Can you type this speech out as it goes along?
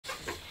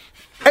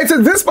It's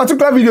this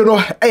particular video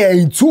no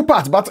in two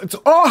parts, but it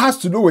all has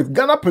to do with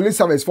Ghana Police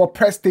Service for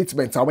press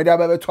statements.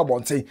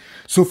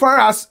 So far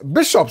as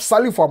Bishop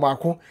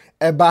Salifu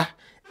eba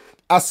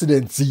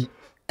accident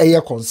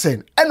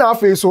concern. And now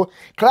so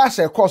clash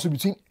a course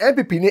between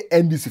NPP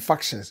and NDC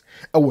factions.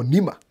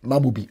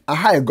 Nima-Mamobi. A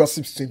higher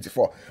gossips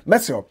 24.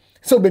 Message.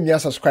 So be me a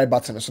subscribe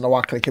button, so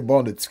now click the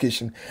bell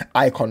notification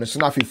icon, so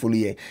now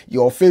fully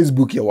your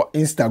Facebook, your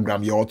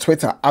Instagram, your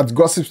Twitter at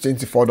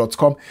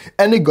gossips24.com,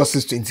 any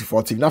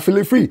gossips24 team. Now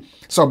feel free.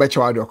 So bet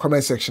you out your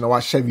comment section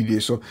or share video.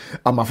 So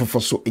I'm a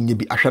for so in your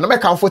be. I can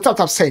make a for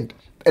tap send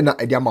and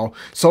a amount.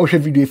 So share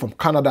video from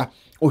Canada,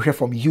 or here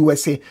from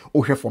USA,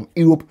 or here from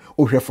Europe,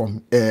 or here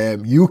from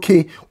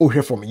UK, or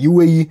here from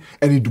UAE,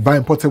 and in Dubai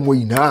important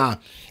way now.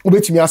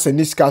 Ubet me as a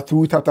niska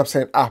through tap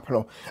send app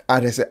no,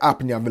 and there's an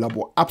app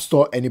available App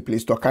Store, any Play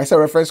Store. Can I say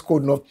reference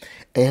code no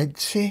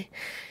G24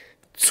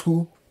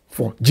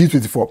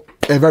 G24.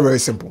 Very very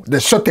simple. The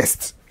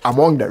shortest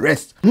among the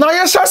rest. Now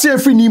yes, I see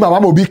free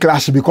Nima-Mamobi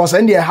clash because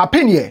and they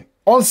happen here.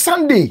 On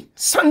Sunday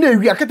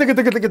we are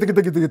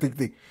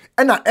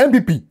and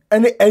NPP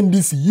and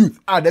NDC youth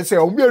they say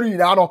we are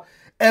now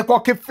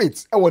Eko keep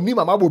fit.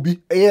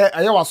 Nima-Mamobi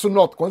was so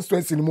not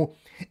constituency anymore.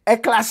 A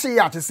class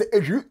ya to say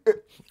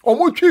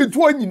omo twi to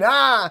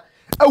nyina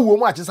awo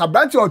mu ache sa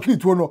branch o twi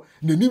to no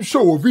na nim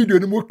show video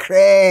ni mu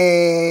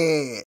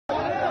kre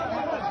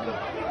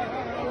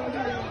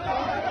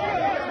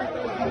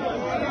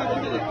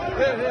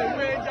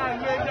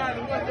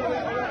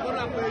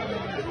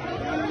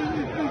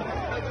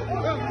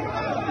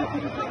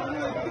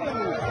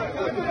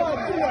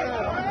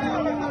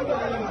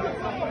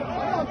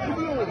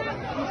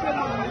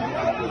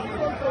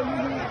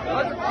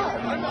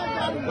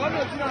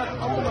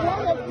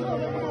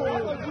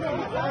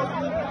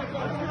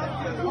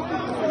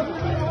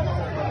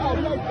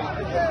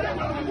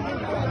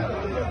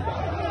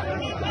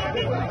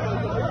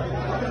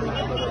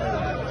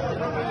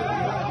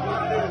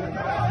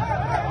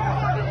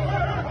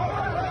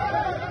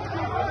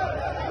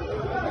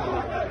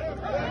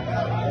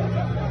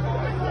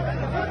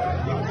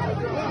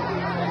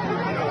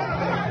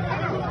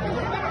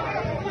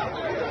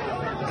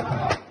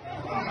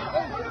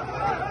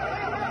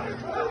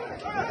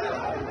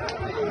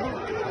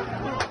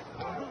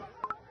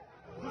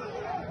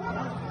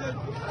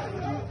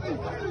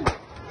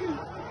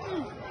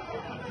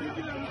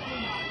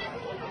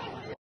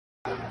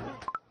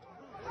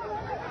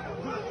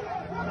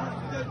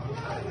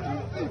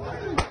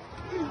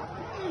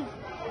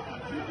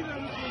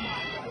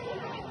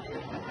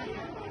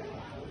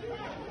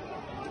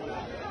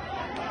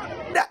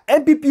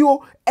NPP,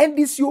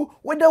 NDC,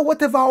 whether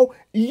whatever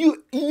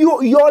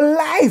your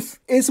life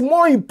is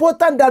more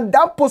important than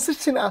that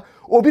position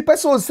or be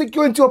personal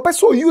security or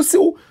personal use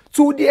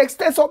to the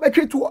extent of it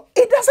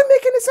doesn't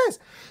make any sense.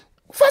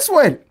 First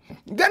one,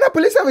 Ghana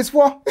Police Service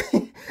for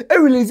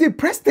releasing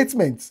press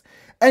statements,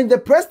 and the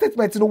press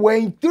statements were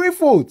in three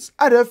folds.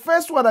 And the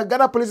first one that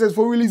Ghana Police Service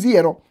for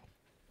releasing,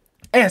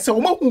 and so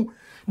the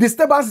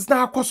disturbance is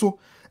now also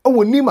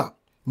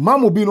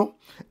Nima-Mamobi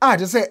I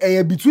just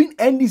say between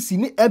NDC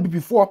and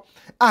NPP 4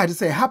 I just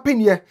say happen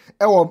here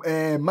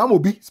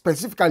Mamobi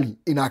specifically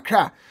in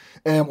Accra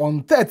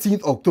on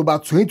 13th October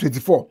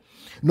 2024.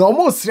 Now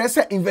almost stress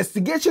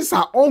investigations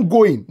are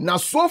ongoing. Now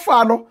so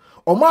far no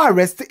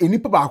arrest any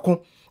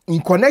people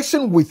in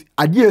connection with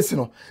ideas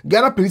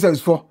Ghana Police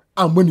Service for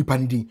and money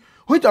panidi,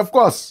 which of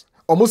course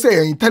almost say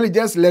an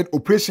intelligence led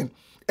operation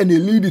and they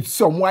lead to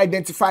some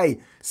identify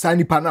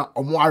Sani Pana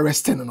or more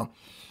arresting.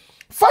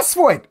 Fast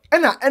forward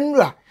and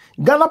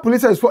Ghana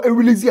Police Service for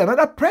release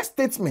another press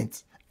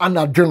statement and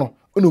a journal.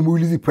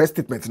 Release press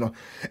statement.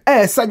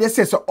 Suggest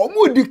says so.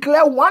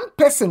 Declare one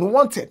person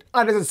wanted,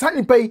 and there's a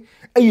Sani pay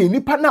a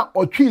nipa na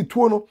or tree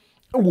to no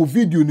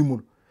video ni mu.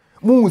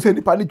 Mu say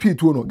nipa ni tree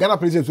to no. Ghana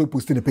Police Service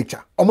posting a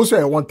picture. Almost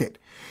say wanted.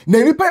 Na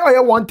nipa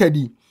or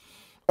wanted.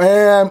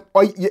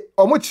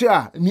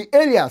 Omochia ni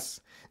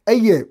alias.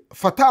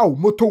 Fatal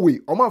motorway.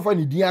 Omanfa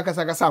ni dia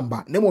kasa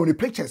mba. Name the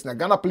pictures na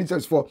Ghana Police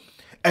Service for.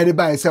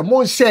 Everybody say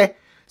mon share.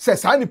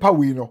 Says any power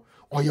we know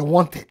or you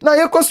want it. Now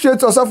you go straight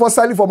to yourself for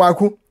Salifu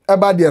Marku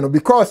about there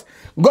because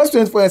go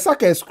straight for a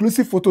second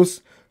exclusive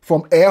photos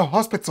from Air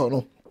Hospital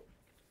no.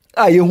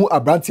 You who are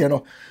branching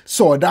no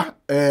so that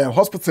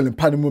hospital in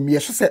Panama. You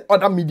should say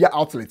other media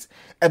outlets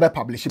ever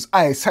publishes.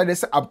 I said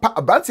this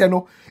a branching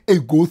no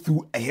go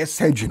through a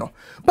surgery no.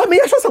 But me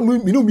show some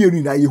me no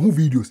me na you who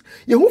videos.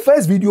 You who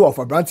first video of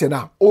a branching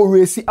now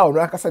always see our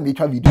rakasa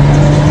nature video.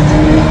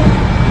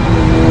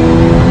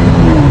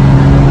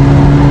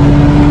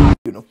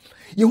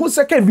 You who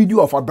second video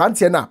of a brand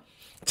here now.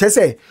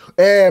 Say,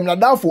 now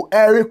down for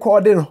air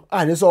recording,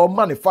 and it's all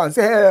money fans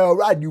say, hey,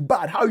 right, you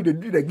bad. How you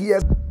do the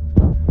gears?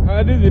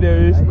 How this is the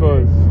race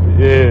course?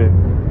 Yeah.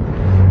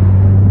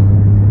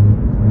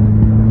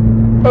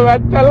 Oh, I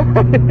tell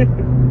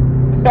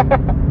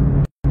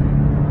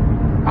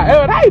I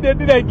right, they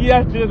do the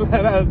gears just like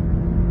that.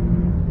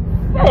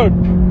 Fuck.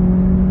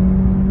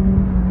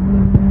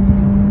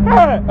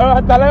 Hey, oh,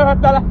 I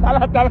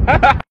tell.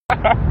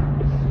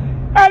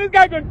 This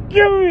guy gonna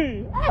kill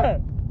me.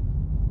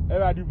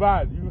 You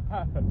bad. You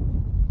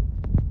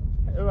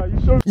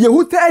show me.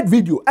 Who third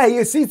video?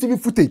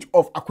 CCTV footage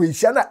of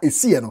Akwesiana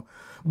Esieno.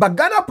 But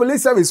Ghana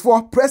Police Service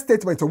for press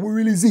statement we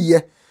release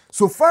here.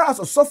 So far as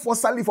a software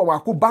Salifu from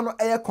Akubano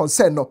air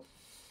concern no,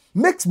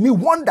 makes me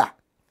wonder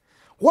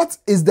what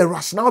is the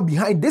rationale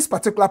behind this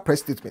particular press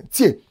statement.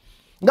 See,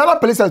 Ghana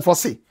Police Service for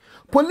say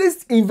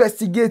police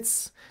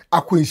investigates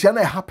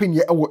Akwesiana happened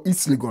here or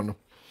East Legon.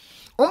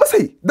 Almost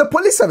say the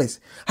police service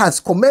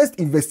has commenced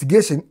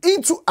investigation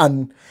into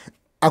an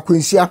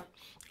Akwesiana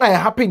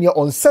happened here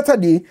on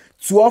Saturday,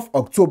 12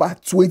 October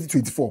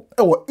 2024.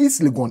 Or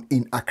East Legon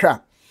in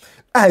Accra.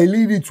 I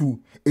lead it to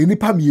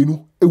Nipa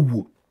Mienu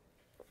Ewu.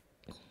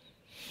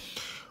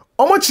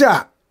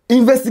 Omocha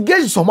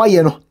investigation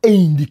somewhere no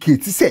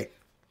indicate say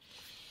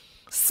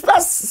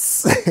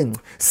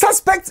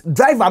suspect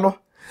driver no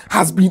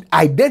has been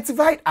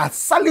identified as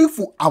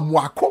Salifu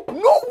Amwako.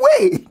 No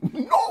way!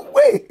 No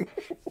way!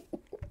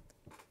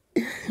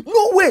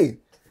 No way!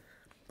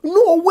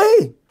 No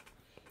way!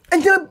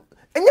 And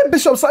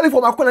Bishop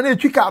Salifu Amwako na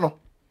twika no.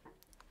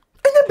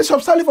 And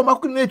Bishop Salifu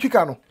Amwako na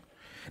twika no.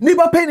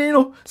 Niba penny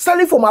no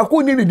Salifu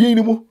Amwako ni di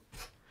ni mu.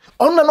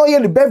 Onna no ye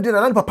the birthday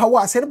na papa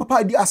wa say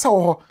papa di asa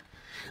wo ho.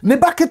 Ne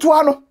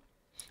baketwa no.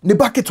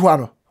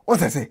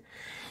 What I say?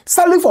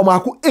 Salifu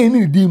Amwako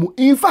ni di mu.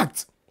 In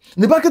fact,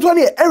 ne baketwa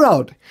ni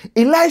Herald,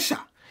 Elisha,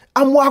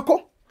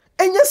 Amwako,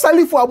 enye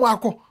Salifu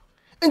Amwako.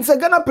 In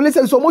Ghana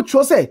police so much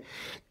say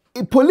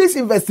police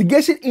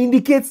investigation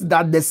indicates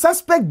that the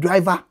suspect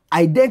driver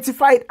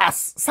identified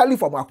as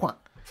Salifu Amwako.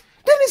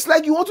 Then it's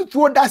like you want to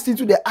throw dust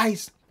into the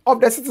eyes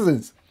of the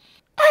citizens.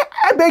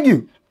 I beg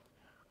you.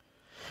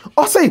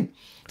 Or say,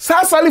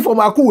 Salifu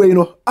Amwako, you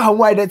know,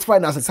 how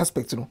identified as a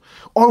suspect, you know,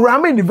 or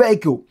ramming the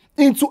vehicle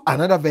into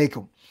another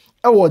vehicle.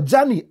 Our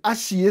journey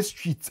Ashie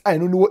Street, I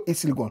don't know what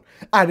is gone.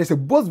 And there's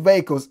both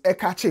vehicles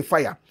catch a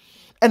fire.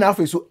 And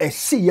after so a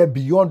sea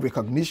beyond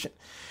recognition.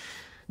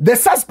 The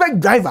suspect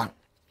driver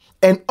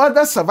and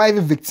other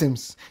surviving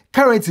victims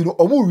currently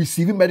are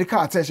receiving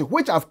medical attention,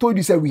 which I've told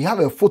you said we have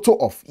a photo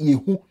of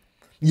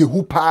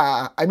Yehu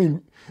Pa. I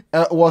mean,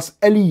 was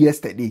early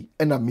yesterday,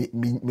 and I me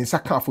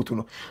photo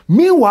no.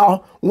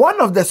 Meanwhile,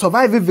 one of the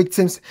surviving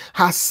victims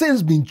has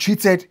since been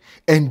treated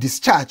and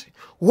discharged,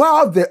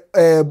 while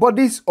the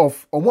bodies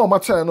of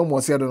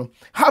Omo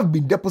have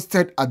been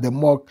deposited at the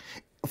morgue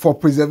for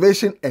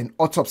preservation and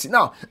autopsy.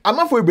 Now, I'm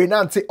not for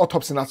a say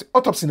autopsy.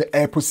 Autopsy is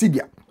a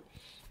procedure.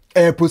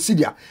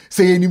 Procedure.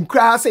 Say in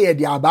cry, say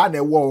the abane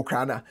war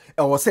crana,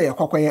 or say a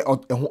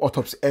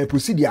autopsy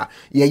procedure.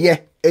 Your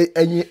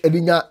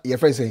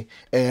friend say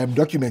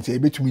document a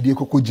bit to media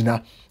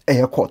cocogina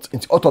court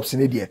into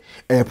autopsy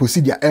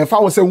procedure. If I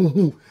was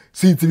saying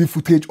CCTV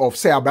footage of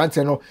say a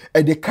brantano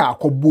and the car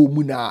kobo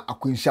muna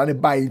Akwesiana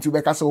buy into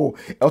Beccaso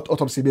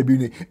autopsy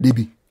baby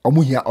debi.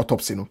 Omuhia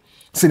autopsy no.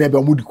 Se na be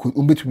omudi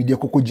umbetu media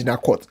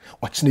cocogina court.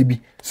 Watch nebi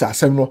sa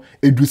asem no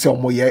edu se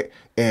omoye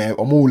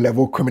omo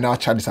level criminal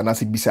charges and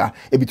as bisa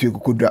ebitu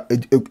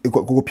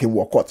go pay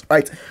court,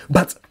 right?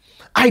 But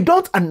I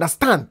don't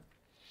understand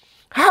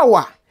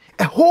how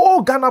a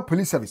whole Ghana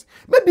police service,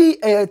 maybe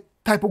a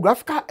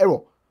typographical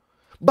error,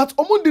 but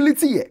Omon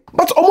delete here.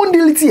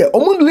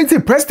 Omon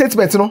delete press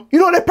statement, you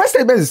know, the press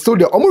statement is still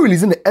there. Omon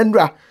releasing the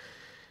NRA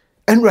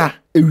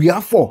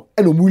area 4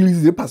 and Omon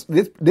releasing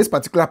this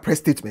particular press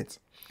statement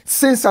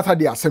since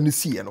Saturday assembly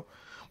C, you know.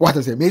 What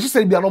I say, may just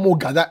say be a normal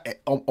gather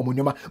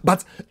Omonoma,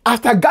 but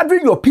after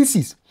gathering your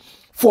pieces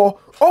for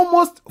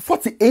almost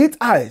 48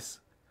 hours,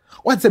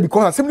 what I say,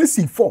 because assembly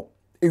C4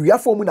 area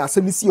 4 mun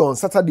assembly C on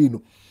Saturday, you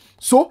know.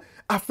 So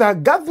after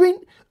gathering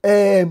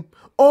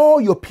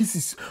all your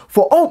pieces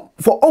for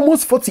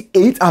almost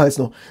 48 hours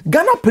now,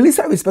 Ghana Police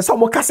Service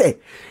person say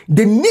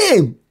the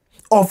name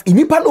of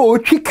Inipano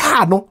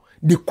Chikano,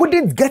 they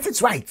couldn't get it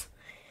right.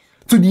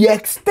 To the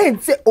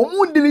extent say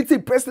omu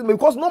delete press statement,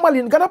 because normally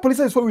in Ghana Police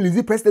Service for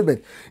release press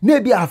statement,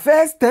 maybe a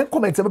first 10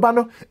 comments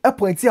about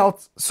point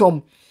out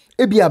some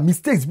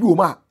mistakes be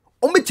oma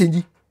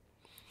change.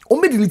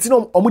 Delete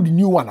no the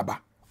new one aba.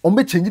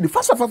 Change the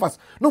fast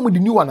no the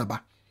new one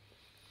aba.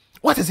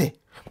 What is it?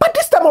 But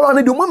this time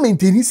around, the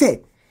moment he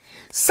said,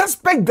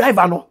 suspect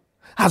driver no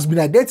has been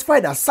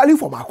identified as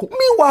Salifu Amwako.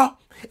 Meanwhile,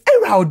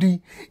 Herald,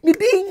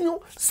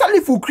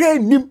 Salifu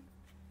create nim.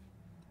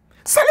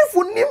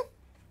 Salifu nim.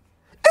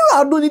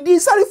 Herald no ni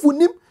Salifu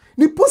nim.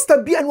 Ni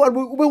poster bi anwa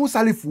ube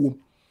Salifu.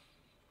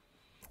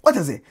 What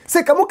is it?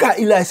 Say kamuka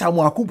Elisha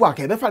Amwako po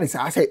ake befa ni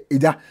say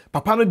ida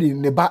papa no di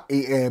neba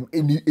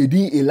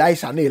edi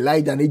Elisha na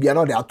Elijah na bia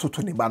no de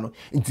atoto neba no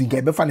nti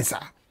nke befa ni sa.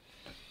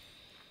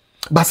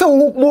 But say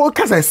mo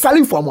kasa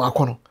Salifu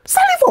Amwako no.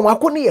 Salifu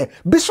Amwako ne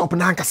bishop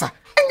na ankasa.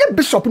 Enye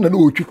bishop na no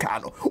otwika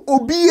no.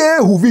 Obi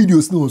who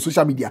videos no on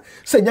social media.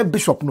 Say enye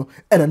bishop no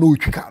na no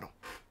otwika no.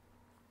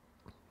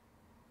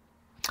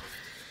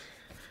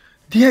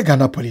 Dear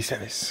Ghana Police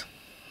Service,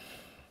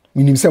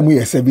 we need some way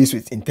a service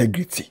with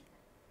integrity.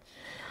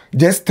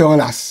 Just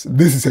tell us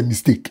this is a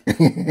mistake.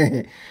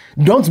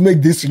 Don't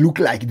make this look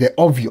like the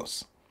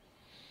obvious,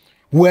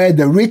 where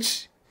the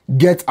rich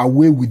get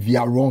away with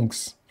their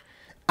wrongs,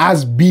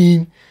 as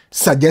being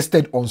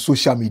suggested on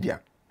social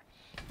media.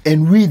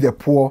 And we, the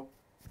poor,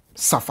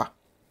 suffer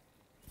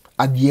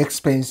at the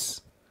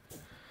expense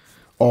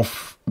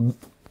of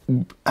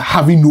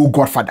having no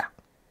godfather.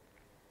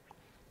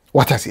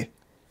 What I say?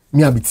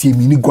 Me abiti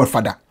me ni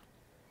godfather.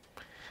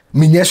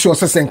 Me nye sure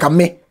se senka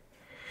me.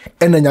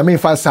 Ena nyame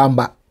fa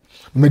samba.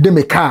 Me de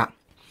me car.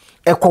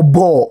 Eko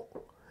ball.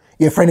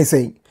 Ye friend is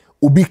saying,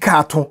 obi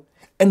car ton.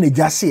 Ena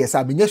just say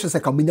esa. Me nye sure se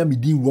ka me nya me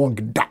di wrong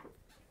da.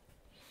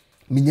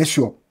 Me nye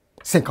sure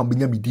se ka me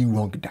nya me di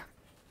wrong da.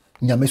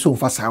 Nyame so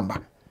fa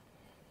samba.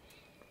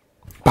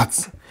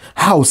 But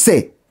how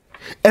say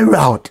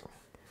around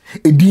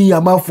a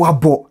diamond for a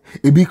bo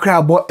a big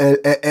crab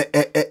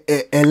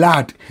a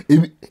lad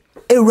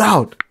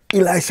around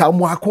Elisha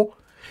Mwako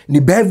the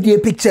birthday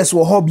pictures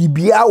were hobby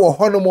be our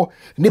honomo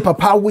ni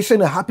papa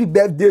wishing a happy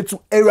birthday to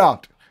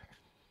around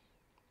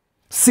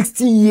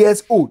 16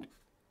 years old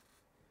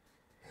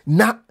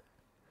na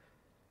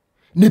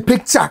ni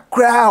picture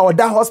cry or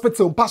that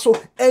hospital paso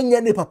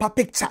enya ni papa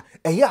picture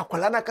eya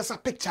akwala na kasa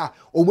picture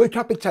o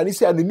wetwa picture ni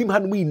say anonim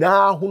hanum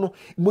na hono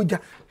moja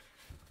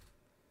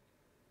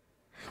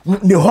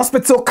the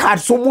hospital card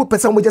so more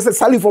person mo just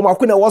Salifu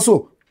makuna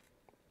waso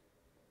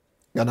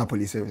Ghana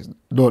Police Service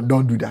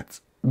don't do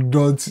that,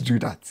 don't do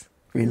that,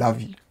 we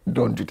love you,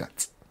 don't do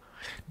that,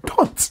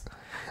 don't.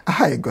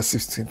 I got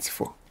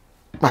 624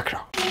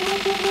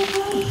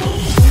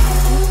 Magraheb.